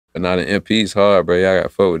But now the MP's hard, bro. Y'all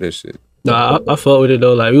got fuck with this shit. No, I fuck with it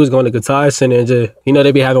though. Like we was going to Guitar Center and just, you know,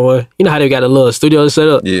 they be having one. You know how they got a little studio set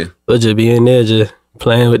up? Yeah. We'll just be in there just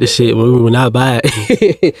playing with the shit. We will not buy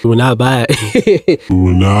it. We will not buy it. We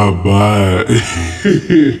will not buy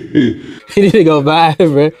it. You need to go buy it,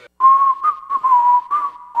 bro.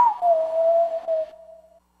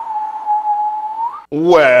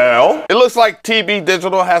 Well, it looks like TB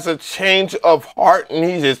Digital has a change of heart and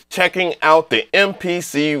he's just checking out the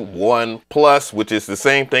MPC 1 Plus, which is the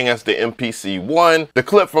same thing as the MPC 1. The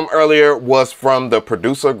clip from earlier was from the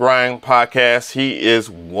Producer Grind podcast. He is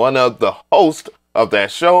one of the hosts of that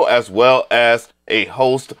show, as well as a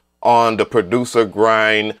host on the Producer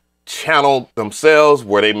Grind channel themselves,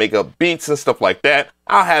 where they make up beats and stuff like that.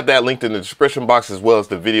 I'll have that linked in the description box, as well as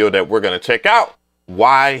the video that we're going to check out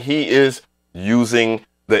why he is using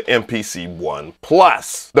the MPC 1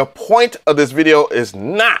 Plus. The point of this video is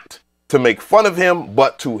not to make fun of him,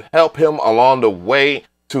 but to help him along the way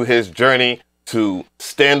to his journey to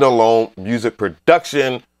standalone music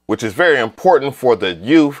production, which is very important for the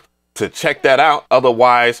youth to check that out.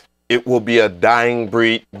 Otherwise, it will be a dying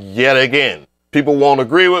breed yet again. People won't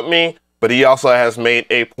agree with me, but he also has made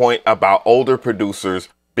a point about older producers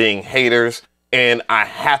being haters, and I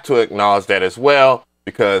have to acknowledge that as well,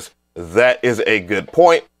 because that is a good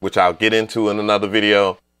point, which I'll get into in another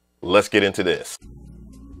video. Let's get into this.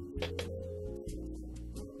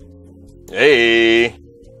 Hey.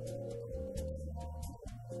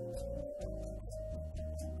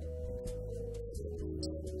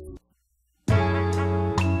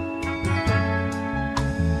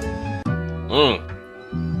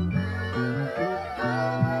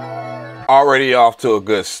 Already off to a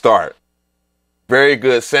good start. Very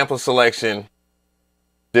good sample selection.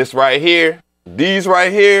 This right here, these right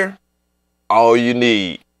here, all you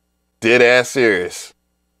need. Dead ass serious.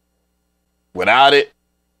 Without it,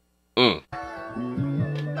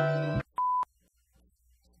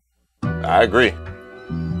 I agree.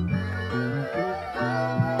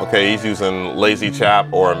 Okay, he's using lazy chop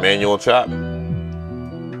or manual chop.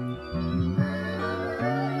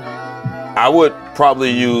 I would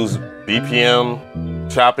probably use BPM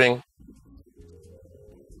chopping.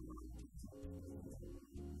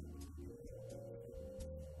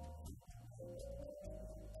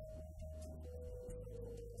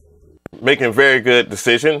 Making very good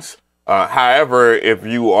decisions. However, if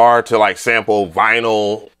you are to like sample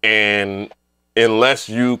vinyl, and unless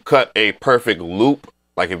you cut a perfect loop,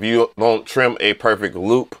 like if you don't trim a perfect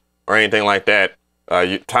loop or anything like that,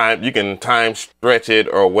 you can time stretch it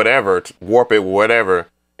or whatever, warp it, whatever,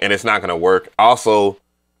 and it's not gonna work. Also,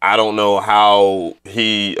 I don't know how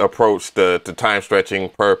he approached the time stretching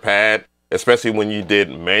per pad, especially when you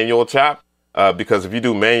did manual chop. Because if you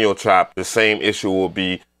do manual chop, the same issue will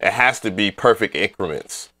be, it has to be perfect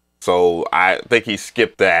increments. So I think he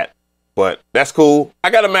skipped that, but that's cool. I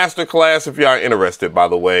got a master class if you are interested, by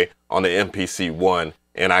the way, on the MPC 1,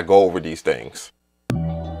 and I go over these things.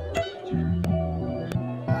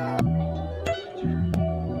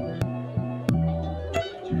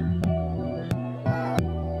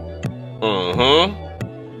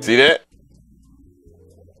 See that?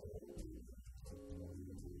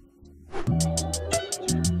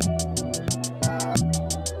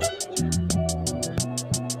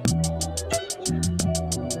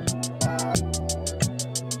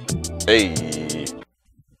 Hey.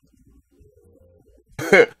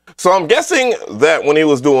 So I'm guessing that when he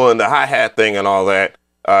was doing the hi-hat thing and all that,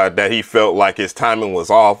 that he felt like his timing was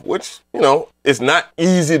off, which, you know, it's not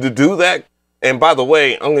easy to do that. And by the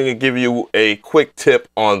way, I'm going to give you a quick tip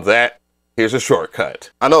on that. Here's a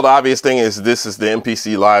shortcut. I know the obvious thing is this is the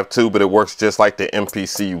MPC Live 2, but it works just like the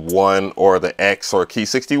MPC 1 or the X or Key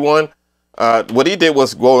 61. What he did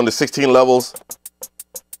was go into 16 levels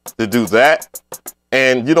to do that.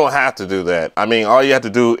 And you don't have to do that. I mean, all you have to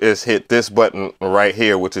do is hit this button right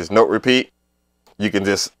here, which is note repeat. You can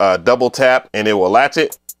just double tap and it will latch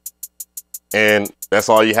it. And that's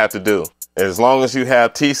all you have to do. And as long as you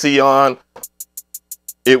have TC on,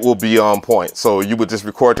 it will be on point. So you would just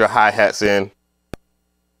record your hi-hats in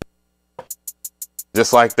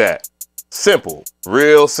just like that. Simple,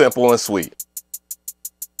 real simple and sweet.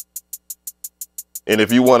 And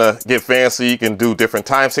if you want to get fancy, you can do different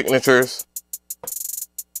time signatures.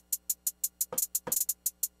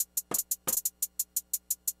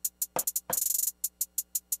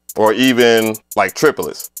 Or even like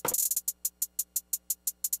triplets.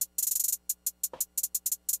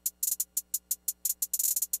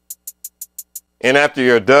 And after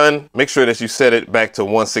you're done, make sure that you set it back to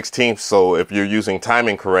 1/16, so if you're using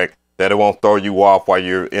timing correct, that it won't throw you off while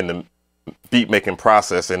you're in the beat making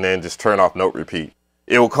process, and then just turn off note repeat.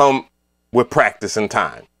 It will come with practice and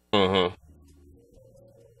time.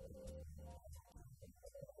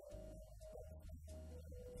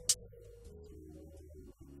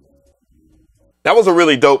 That was a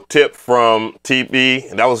really dope tip from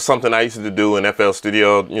TB. That was something I used to do in FL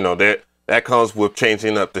Studio. You know, that comes with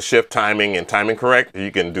changing up the shift timing and timing correct.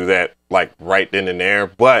 You can do that like right then and there.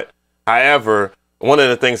 But however, one of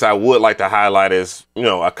the things I would like to highlight is, you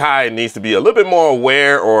know, Akai needs to be a little bit more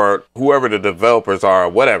aware, or whoever the developers are, or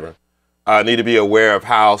whatever, need to be aware of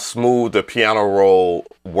how smooth the piano roll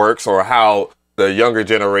works, or how the younger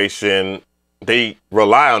generation, they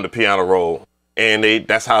rely on the piano roll. And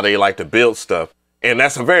that's how they like to build stuff. And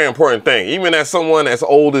that's a very important thing. Even as someone as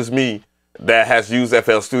old as me that has used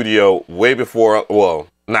FL Studio way before, well,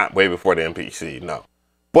 not way before the MPC, no.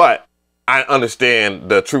 But I understand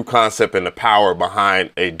the true concept and the power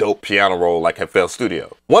behind a dope piano roll like FL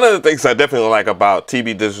Studio. One of the things I definitely like about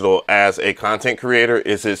TB Digital as a content creator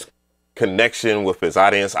is his connection with his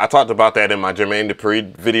audience. I talked about that in my Jermaine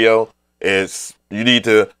Dupri video. Is you need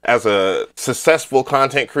to, as a successful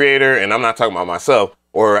content creator, and I'm not talking about myself,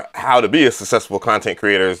 or how to be a successful content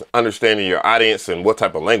creator, is understanding your audience and what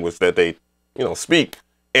type of language that they, you know, speak.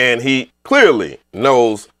 And he clearly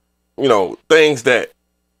knows, you know, things that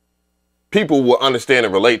people will understand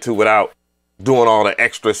and relate to without doing all the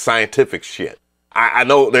extra scientific shit. I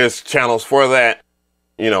know there's channels for that.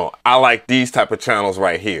 You know, I like these type of channels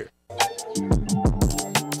right here.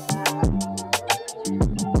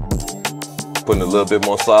 Putting a little bit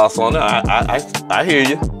more sauce on it. I hear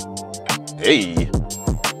you. Hey.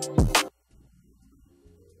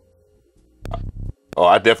 Oh,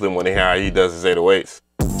 I definitely want to hear how he does his 808s.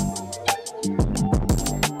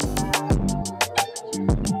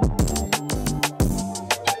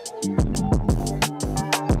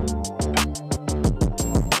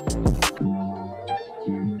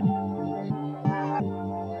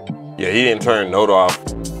 Yeah, he didn't turn note off.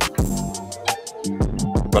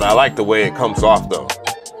 But I like the way it comes off though.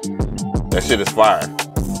 That shit is fire.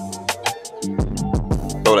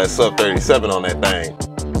 Throw that sub 37 on that thing.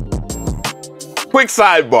 Quick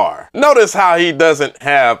sidebar. Notice how he doesn't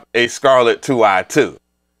have a Scarlett 2i2.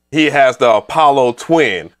 He has the Apollo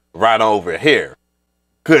Twin right over here.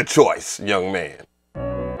 Good choice, young man.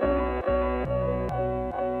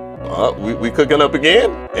 We cooking up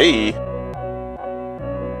again? Hey.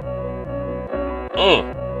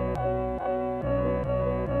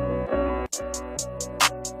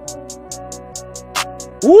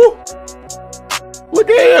 Woo! Look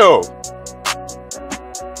at him!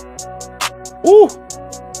 Woo!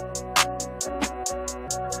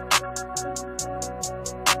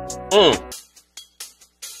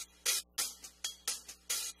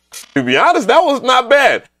 To be honest, that was not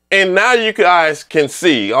bad. And now you guys can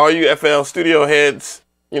see, all you FL Studio heads,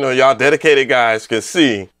 you know, y'all dedicated guys can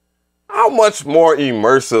see how much more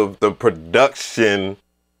immersive the production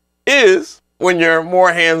is when you're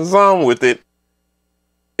more hands-on with it.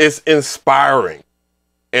 It's inspiring.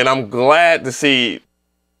 And I'm glad to see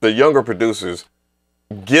the younger producers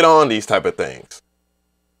get on these type of things.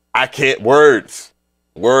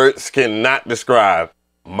 Words cannot describe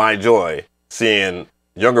my joy seeing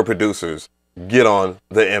younger producers get on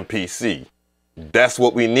the MPC. That's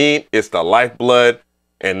what we need. It's the lifeblood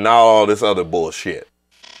and not all this other bullshit.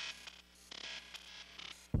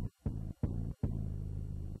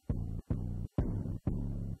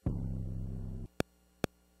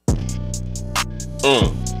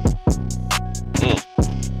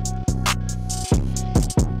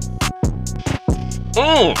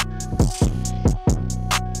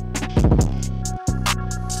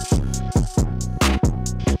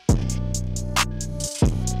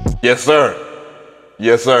 Yes, sir.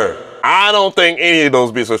 Yes, sir. I don't think any of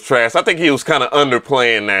those beats was trash. I think he was kind of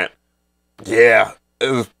underplaying that. Yeah,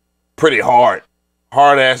 it was pretty hard.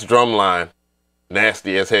 Hard-ass drum line.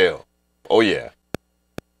 Nasty as hell. Oh, yeah.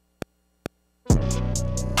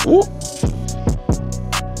 Whoop.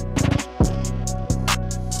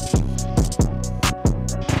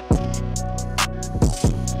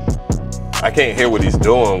 I can't hear what he's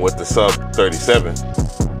doing with the sub 37.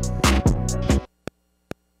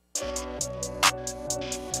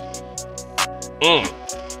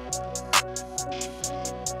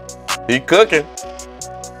 He cooking.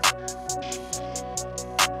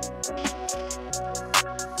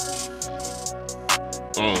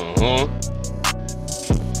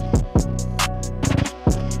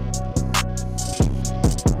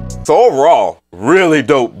 So overall, really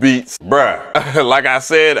dope beats, bruh. Like I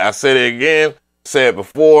said it again, said it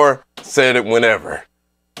before, said it whenever.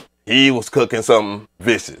 He was cooking something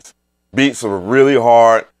vicious. Beats were really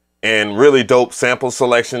hard and really dope sample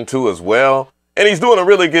selection too as well. And he's doing a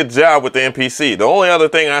really good job with the MPC. The only other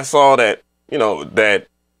thing I saw that, you know, and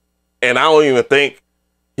I don't even think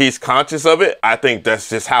he's conscious of it. I think that's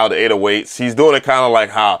just how the 808s, he's doing it kind of like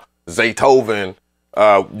how Zaytoven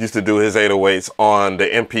used to do his 808s on the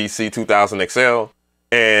MPC 2000 XL.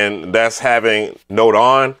 And that's having note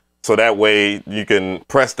on. So that way you can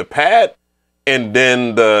press the pad and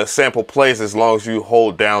then the sample plays as long as you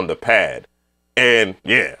hold down the pad. And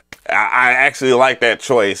yeah, I actually like that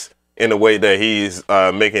choice in the way that he's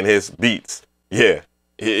making his beats. Yeah,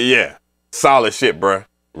 solid shit, bruh.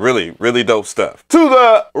 Really, really dope stuff. To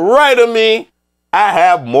the right of me, I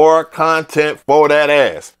have more content for that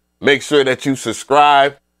ass. Make sure that you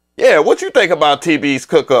subscribe. Yeah, what you think about TB's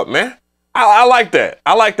cook up, man? I like that.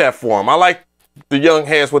 I like that for him. I like the young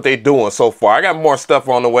heads, what they doing so far. I got more stuff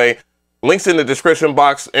on the way. Links in the description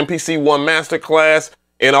box, MPC1 Masterclass,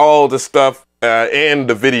 and all the stuff, and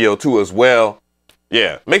the video too as well.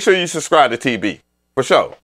 Yeah, make sure you subscribe to TB, for sure.